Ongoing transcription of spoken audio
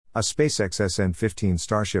A SpaceX SN-15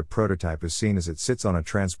 Starship prototype is seen as it sits on a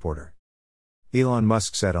transporter. Elon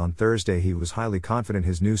Musk said on Thursday he was highly confident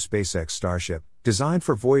his new SpaceX Starship, designed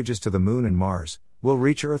for voyages to the Moon and Mars, will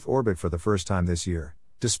reach Earth orbit for the first time this year,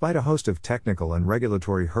 despite a host of technical and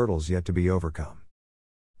regulatory hurdles yet to be overcome.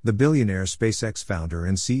 The billionaire SpaceX founder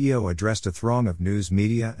and CEO addressed a throng of news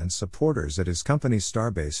media and supporters at his company's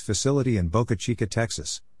Starbase facility in Boca Chica,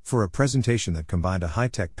 Texas, for a presentation that combined a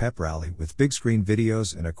high-tech pep rally with big-screen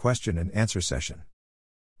videos and a question-and-answer session.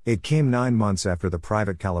 It came 9 months after the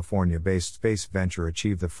private California-based space venture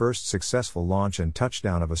achieved the first successful launch and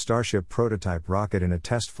touchdown of a Starship prototype rocket in a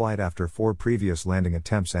test flight after 4 previous landing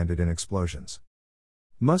attempts ended in explosions.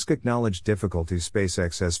 Musk acknowledged difficulties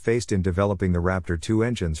SpaceX has faced in developing the Raptor 2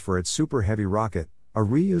 engines for its Super Heavy rocket, a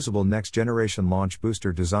reusable next-generation launch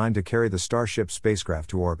booster designed to carry the Starship spacecraft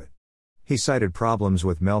to orbit. He cited problems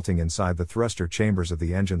with melting inside the thruster chambers of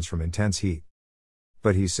the engines from intense heat.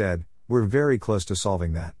 But he said, "We're very close to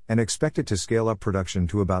solving that, and expected to scale up production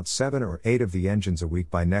to about 7 or 8 of the engines a week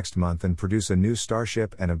by next month and produce a new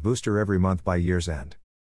Starship and a booster every month by year's end.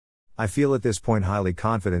 I feel at this point highly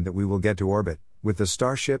confident that we will get to orbit with the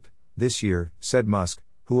Starship this year," said Musk,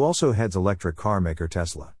 who also heads electric car maker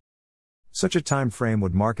Tesla. Such a time frame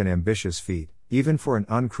would mark an ambitious feat, even for an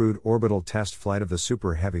uncrewed orbital test flight of the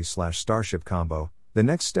Super Heavy/Starship combo, the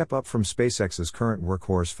next step up from SpaceX's current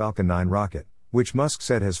workhorse Falcon 9 rocket, which Musk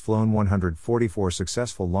said has flown 144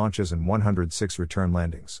 successful launches and 106 return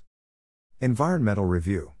landings. Environmental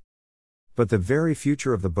review. But the very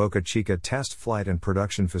future of the Boca Chica test flight and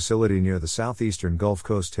production facility near the southeastern Gulf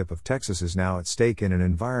Coast tip of Texas is now at stake in an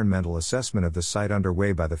environmental assessment of the site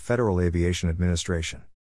underway by the Federal Aviation Administration.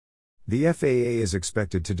 The FAA is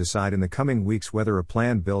expected to decide in the coming weeks whether a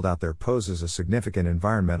planned build-out there poses a significant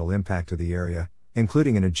environmental impact to the area,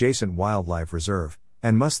 including an adjacent wildlife reserve,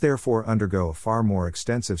 and must therefore undergo a far more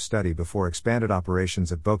extensive study before expanded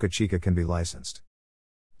operations at Boca Chica can be licensed.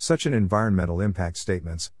 Such an environmental impact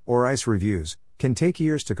statements, or ICE reviews, can take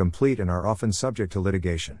years to complete and are often subject to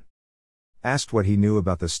litigation. Asked what he knew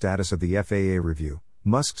about the status of the FAA review,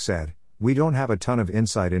 Musk said, "We don't have a ton of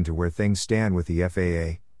insight into where things stand with the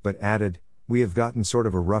FAA, but added, we have gotten sort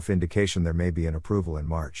of a rough indication there may be an approval in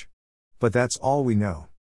March. But that's all we know."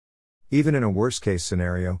 Even in a worst-case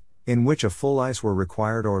scenario, in which a full ICE were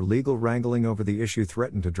required or legal wrangling over the issue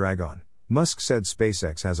threatened to drag on, Musk said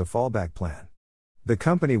SpaceX has a fallback plan. The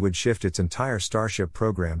company would shift its entire Starship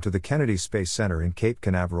program to the Kennedy Space Center in Cape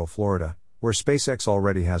Canaveral, Florida, where SpaceX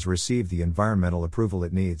already has received the environmental approval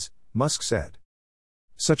it needs, Musk said.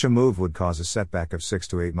 Such a move would cause a setback of 6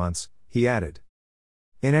 to 8 months, he added.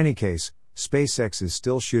 In any case, SpaceX is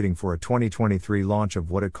still shooting for a 2023 launch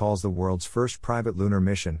of what it calls the world's first private lunar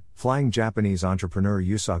mission, flying Japanese entrepreneur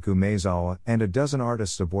Yusaku Maezawa and a dozen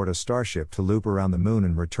artists aboard a Starship to loop around the Moon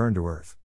and return to Earth.